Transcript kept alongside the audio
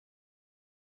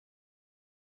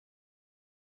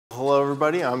Hello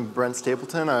everybody, I'm Brent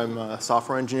Stapleton. I'm a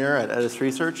software engineer at Edis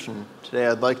Research, and today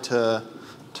I'd like to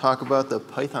talk about the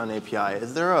Python API.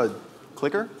 Is there a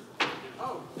clicker?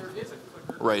 Oh, there is a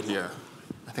clicker. Right here.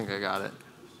 I think I got it.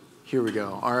 Here we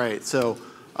go. All right, so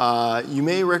you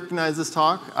may recognize this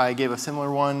talk. I gave a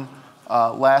similar one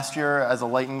last year as a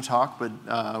lightning talk,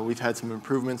 but we've had some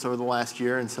improvements over the last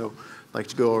year, and so I'd like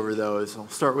to go over those. I'll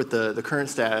start with the current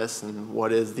status and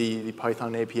what is the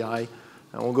Python API.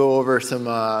 And we'll go over some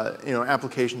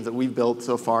applications that we've built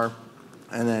so far,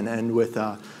 and then end with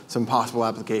some possible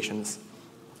applications.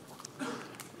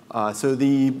 So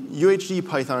the UHD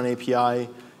Python API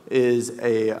is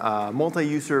a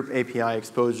multi-user API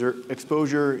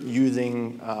exposure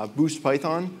using Boost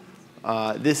Python.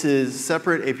 This is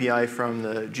separate API from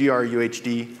the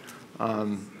GR-UHD.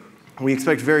 We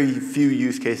expect very few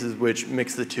use cases which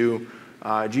mix the two.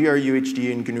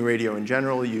 GR-UHD and GNU Radio in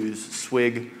general use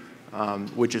Swig,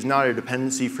 which is not a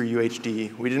dependency for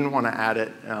UHD. We didn't want to add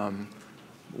it,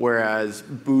 whereas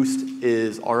Boost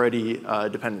is already a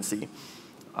dependency.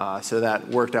 So that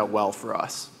worked out well for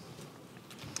us.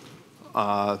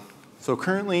 So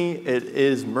currently, it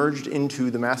is merged into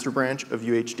the master branch of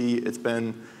UHD. It's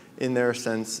been in there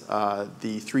since the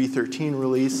 3.13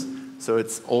 release, so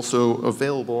it's also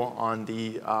available on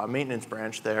the maintenance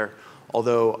branch there,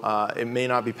 although it may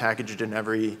not be packaged in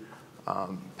every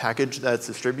package that's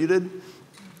distributed.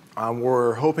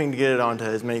 We're hoping to get it onto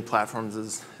as many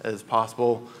platforms as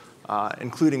possible,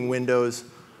 including Windows.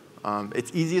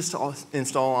 It's easiest to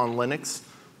install on Linux,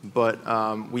 but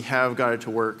we have got it to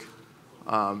work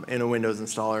in a Windows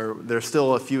installer. There's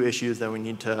still a few issues that we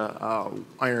need to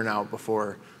iron out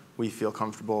before we feel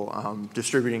comfortable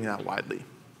distributing that widely.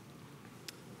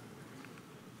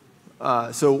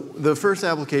 So the first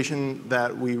application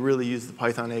that we really used the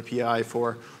Python API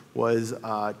for was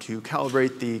to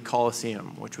calibrate the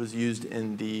Coliseum, which was used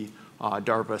in the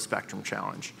DARPA Spectrum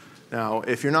Challenge. Now,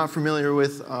 if you're not familiar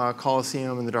with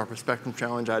Coliseum and the DARPA Spectrum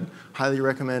Challenge, I'd highly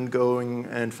recommend going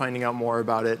and finding out more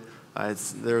about it.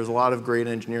 There's a lot of great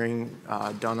engineering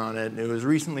done on it. It was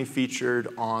recently featured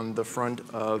on the front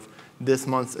of this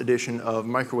month's edition of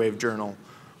Microwave Journal.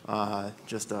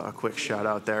 Just a quick shout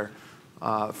out there.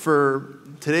 For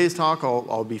today's talk,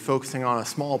 I'll be focusing on a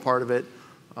small part of it,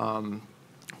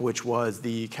 which was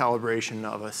the calibration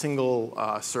of a single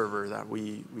server that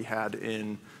we had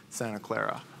in Santa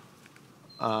Clara.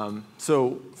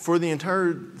 So for the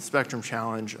entire Spectrum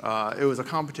Challenge, it was a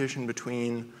competition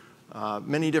between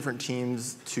many different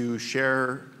teams to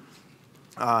share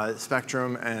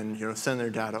Spectrum and send their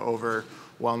data over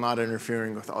while not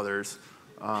interfering with others.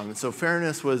 So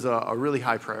fairness was a really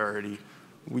high priority.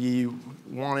 We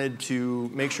wanted to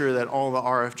make sure that all the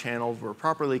RF channels were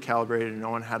properly calibrated and no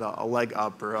one had a leg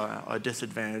up or a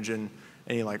disadvantage in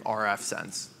any RF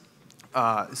sense.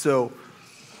 So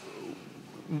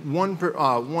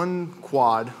one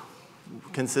quad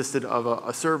consisted of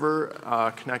a server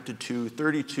connected to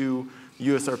 32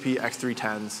 USRP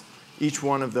X310s. Each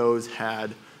one of those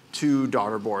had 2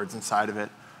 daughter boards inside of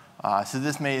it. So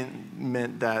this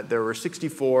meant that there were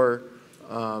 64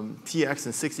 TX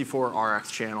and 64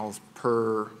 RX channels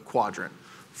per quadrant.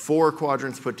 4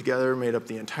 quadrants put together made up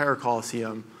the entire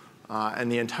Coliseum,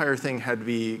 and the entire thing had to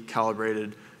be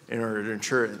calibrated in order to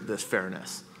ensure this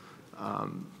fairness.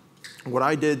 What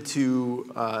I did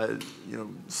to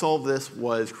solve this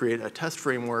was create a test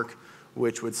framework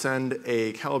which would send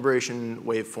a calibration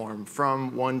waveform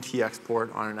from one TX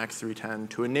port on an X310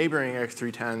 to a neighboring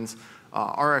X310's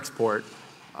RX port,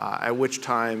 at which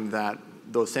time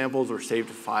those samples were saved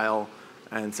to file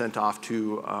and sent off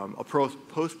to a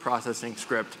post-processing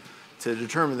script to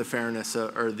determine the fairness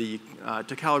or to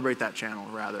calibrate that channel,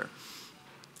 rather.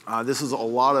 This was a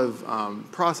lot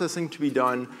of processing to be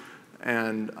done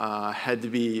and had to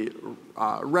be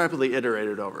rapidly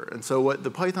iterated over. And so what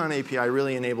the Python API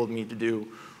really enabled me to do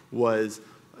was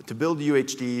to build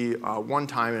UHD one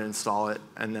time and install it,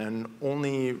 and then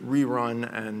only rerun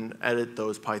and edit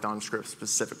those Python scripts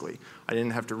specifically. I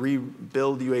didn't have to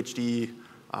rebuild UHD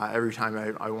every time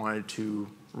I wanted to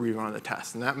rerun the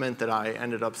test. And that meant that I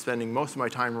ended up spending most of my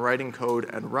time writing code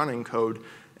and running code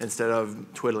instead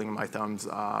of twiddling my thumbs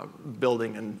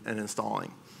building and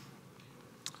installing.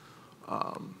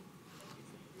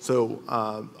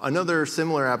 Another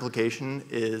similar application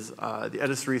is the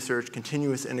Edis Research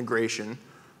continuous integration.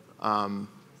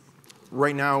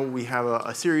 Right now, we have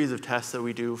a series of tests that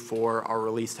we do for our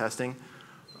release testing.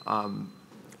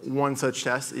 One such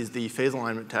test is the phase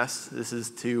alignment test. This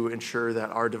is to ensure that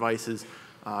our devices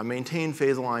maintain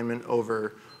phase alignment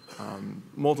over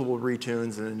multiple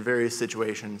retunes and in various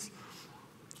situations.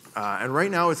 And right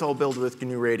now it's all built with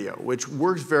GNU Radio, which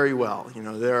works very well. You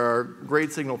know, there are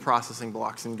great signal processing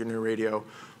blocks in GNU Radio,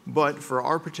 but for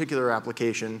our particular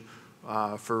application,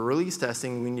 for release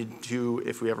testing, we need to,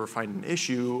 if we ever find an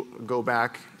issue, go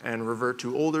back and revert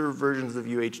to older versions of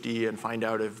UHD and find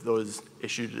out if those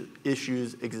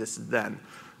issues existed then.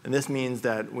 And this means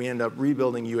that we end up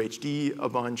rebuilding UHD a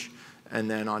bunch, and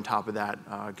then on top of that,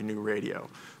 GNU Radio.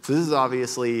 So this is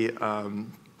obviously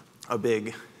a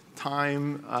big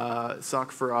time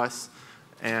suck for us,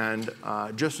 and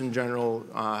just in general,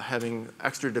 having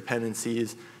extra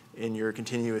dependencies in your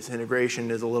continuous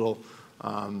integration is a little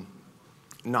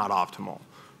not optimal.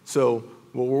 So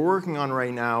what we're working on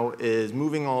right now is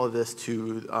moving all of this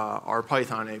to our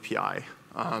Python API.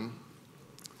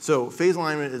 So phase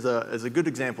alignment is a good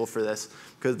example for this,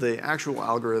 because the actual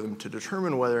algorithm to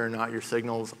determine whether or not your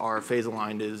signals are phase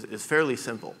aligned is fairly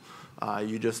simple.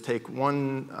 You just take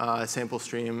one sample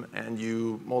stream and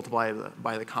you multiply it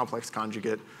by the complex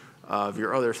conjugate of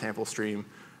your other sample stream,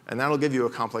 and that'll give you a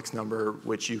complex number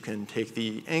which you can take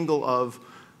the angle of,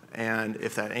 and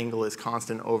if that angle is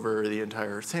constant over the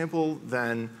entire sample,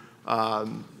 then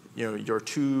you know, your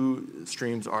two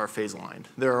streams are phase aligned.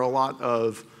 There are a lot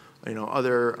of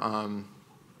other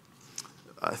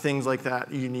things like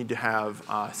that. You need to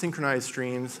have synchronized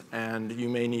streams, and you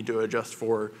may need to adjust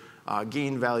for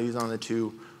gain values on the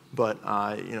two, but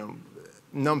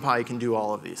NumPy can do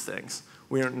all of these things.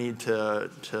 We don't need to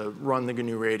run the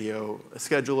GNU Radio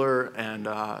scheduler and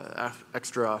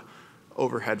extra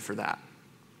overhead for that.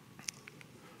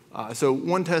 So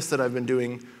one test that I've been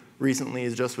doing recently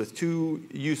is just with two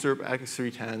USRP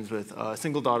X310s with a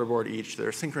single daughter board each.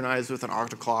 They're synchronized with an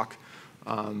octoclock.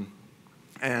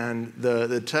 And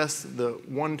the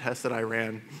one test that I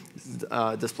ran is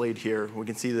displayed here. We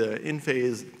can see the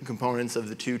in-phase components of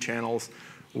the two channels,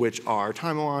 which are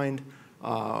time-aligned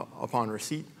upon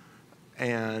receipt.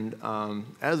 And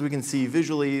as we can see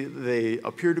visually, they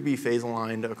appear to be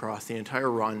phase-aligned across the entire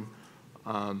run.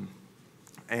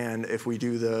 And if we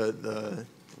do the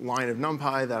line of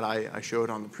NumPy that I showed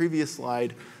on the previous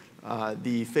slide,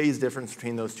 the phase difference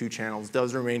between those two channels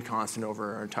does remain constant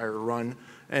over our entire run.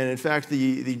 And in fact,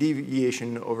 the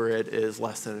deviation over it is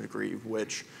less than a degree,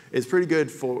 which is pretty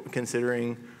good for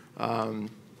considering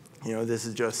this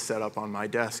is just set up on my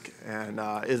desk and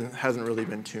hasn't really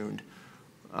been tuned.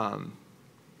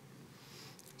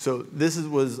 So this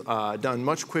was done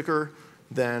much quicker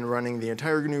than running the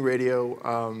entire GNU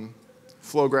Radio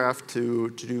flow graph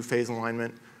to do phase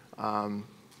alignment.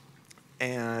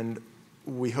 And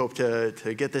we hope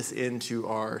to get this into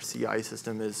our CI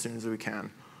system as soon as we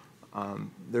can.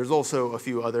 There's also a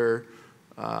few other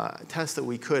tests that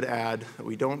we could add that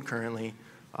we don't currently.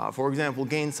 For example,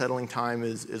 gain settling time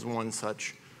is one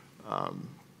such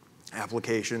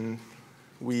application.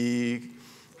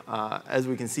 As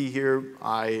we can see here,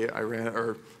 I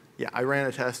ran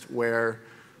a test where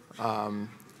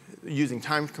using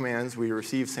timed commands, we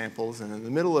receive samples, and in the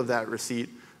middle of that receipt,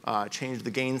 change the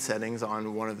gain settings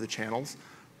on one of the channels.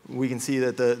 We can see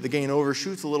that the gain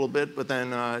overshoots a little bit, but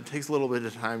then it takes a little bit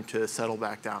of time to settle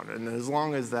back down. And as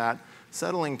long as that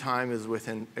settling time is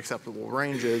within acceptable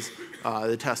ranges,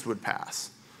 the test would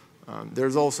pass.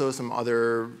 There's also some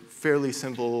other fairly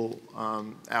simple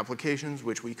applications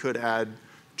which we could add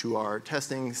to our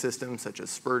testing system, such as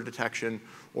spur detection,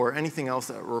 or anything else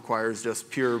that requires just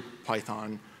pure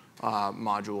Python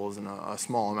modules and a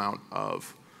small amount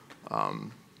of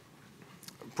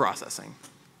processing.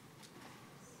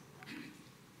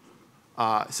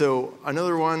 So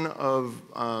another one of,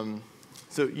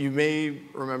 so you may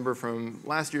remember from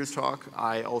last year's talk,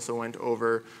 I also went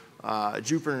over a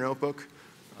Jupyter Notebook,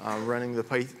 running the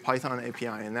Python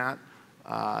API in that.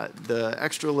 The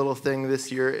extra little thing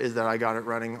this year is that I got it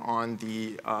running on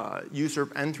the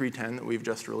USRP N310 that we've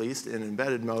just released in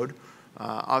embedded mode.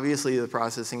 Obviously, the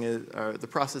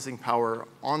processing power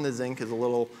on the Zinc is a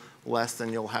little less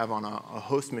than you'll have on a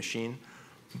host machine,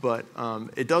 but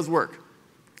it does work.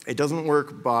 It doesn't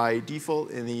work by default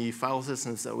in the file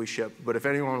systems that we ship, but if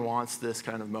anyone wants this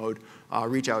kind of mode,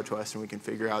 reach out to us and we can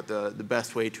figure out the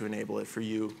best way to enable it for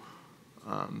you.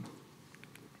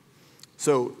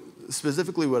 So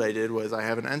specifically what I did was I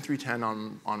have an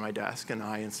N310 on my desk, and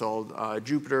I installed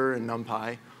Jupyter and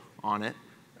NumPy on it.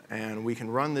 And we can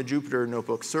run the Jupyter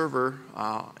Notebook server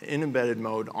in embedded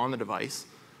mode on the device.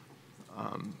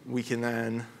 We can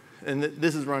then, and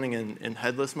this is running in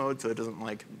headless mode, so it doesn't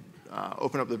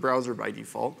open up the browser by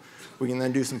default. We can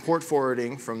then do some port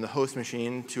forwarding from the host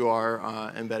machine to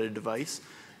our embedded device,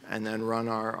 and then run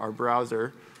our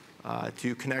browser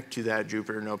to connect to that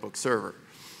Jupyter Notebook server.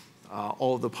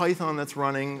 All of the Python that's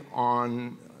running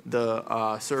on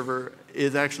the server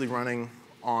is actually running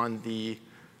on the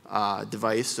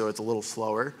device, so it's a little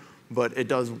slower, but it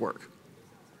does work.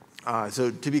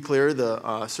 So to be clear,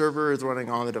 the server is running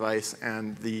on the device,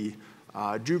 and the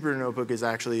Jupyter notebook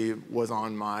was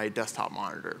on my desktop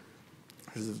monitor.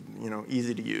 This is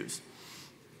easy to use.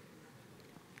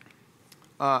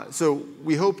 So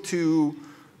we hope to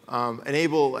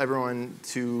enable everyone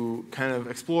to kind of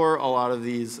explore a lot of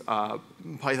these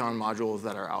Python modules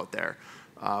that are out there.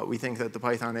 We think that the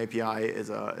Python API is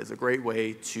a great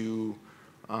way to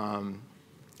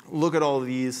look at all of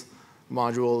these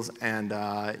modules and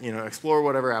explore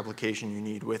whatever application you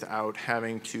need without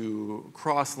having to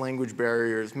cross language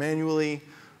barriers manually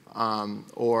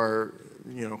or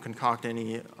concoct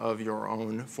any of your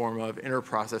own form of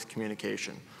inter-process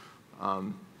communication.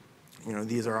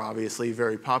 These are obviously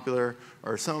very popular,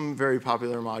 or some very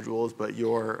popular modules, but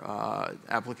your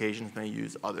applications may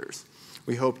use others.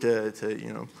 We hope to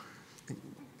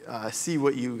see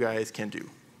what you guys can do.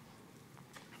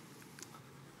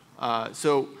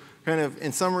 So kind of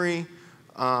in summary,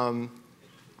 the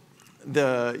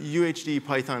UHD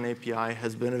Python API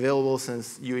has been available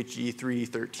since UHD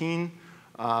 3.13,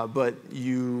 but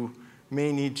you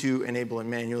may need to enable it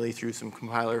manually through some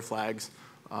compiler flags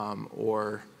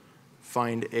or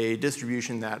find a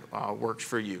distribution that works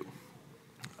for you.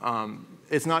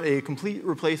 It's not a complete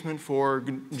replacement for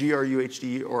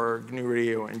GRUHD or GNU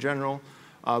Radio in general,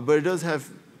 but it does have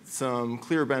some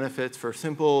clear benefits for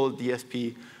simple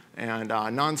DSP and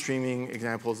non-streaming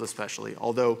examples especially,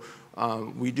 although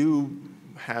we do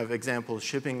have examples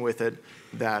shipping with it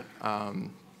that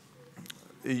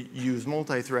use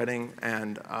multi-threading,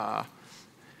 and the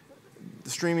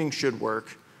streaming should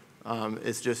work.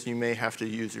 It's just you may have to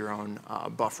use your own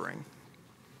buffering.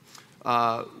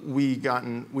 We've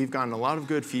gotten a lot of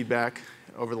good feedback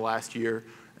over the last year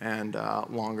and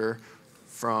longer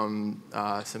from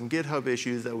some GitHub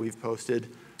issues that we've posted.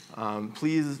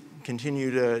 Please continue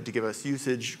to give us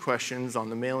usage questions on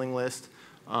the mailing list,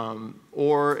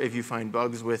 or if you find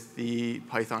bugs with the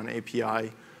Python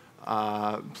API,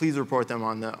 please report them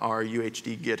on our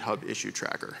UHD GitHub issue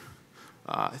tracker.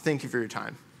 Thank you for your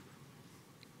time.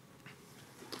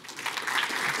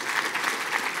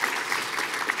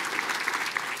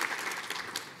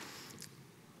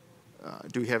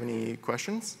 Do we have any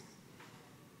questions?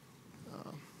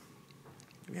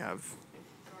 Do we have?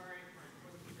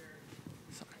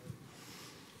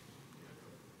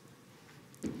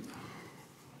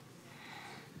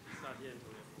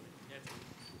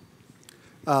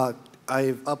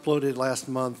 I've uploaded last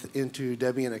month into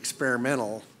Debian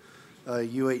Experimental a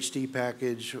UHD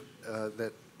package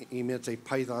that emits a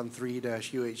Python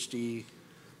 3-UHD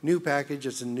new package.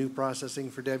 It's in new processing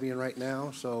for Debian right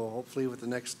now, so hopefully with the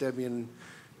next Debian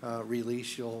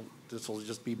release, this will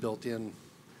just be built in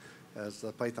as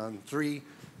the Python 3.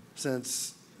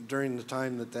 Since during the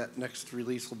time that next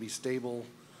release will be stable,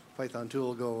 Python 2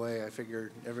 will go away, I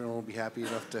figured everyone will be happy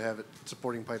enough to have it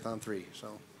supporting Python 3.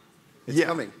 So it's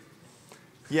coming.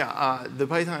 Yeah, the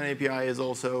Python API is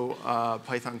also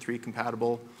Python 3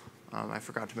 compatible. I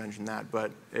forgot to mention that,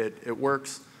 but it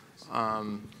works.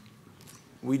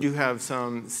 We do have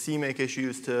some CMake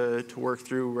issues to work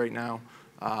through right now,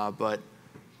 but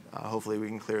hopefully we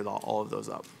can clear all of those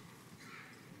up.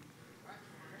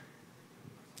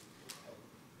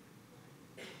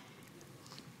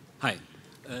 Hi.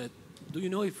 Do you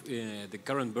know if the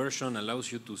current version allows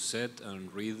you to set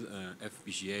and read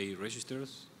FPGA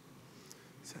registers?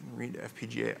 Set and read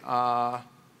FPGA.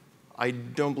 I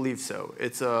don't believe so.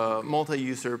 It's a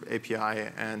multi-user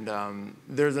API, and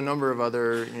there's a number of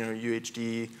other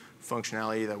UHD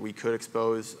functionality that we could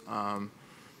expose.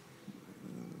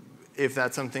 If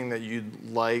that's something that you'd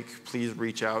like, please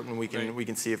reach out, and we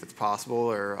can see if it's possible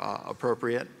or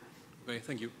appropriate. Okay,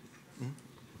 thank you. Mm-hmm.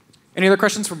 Any other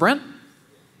questions for Brent?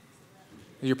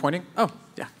 You're pointing? Oh,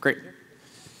 yeah, great.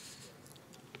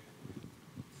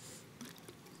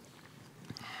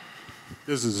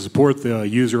 Does it support the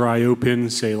user I/O pin,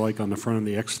 say like on the front of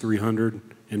the X300?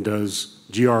 And does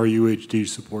GRUHD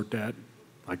support that?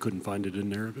 I couldn't find it in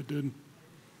there if it did.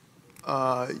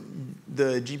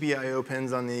 The GPIO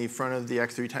pins on the front of the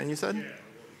X310, you said? Yeah.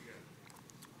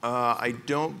 I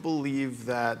don't believe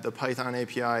that the Python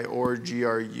API or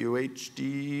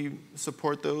GRUHD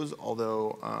support those,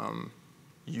 although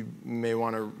you may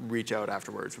want to reach out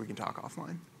afterwards. We can talk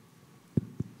offline.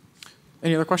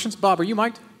 Any other questions? Bob, are you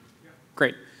mic'd? Yeah.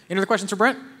 Great. Any other questions for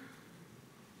Brent?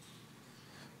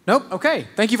 Nope? OK.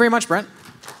 Thank you very much, Brent.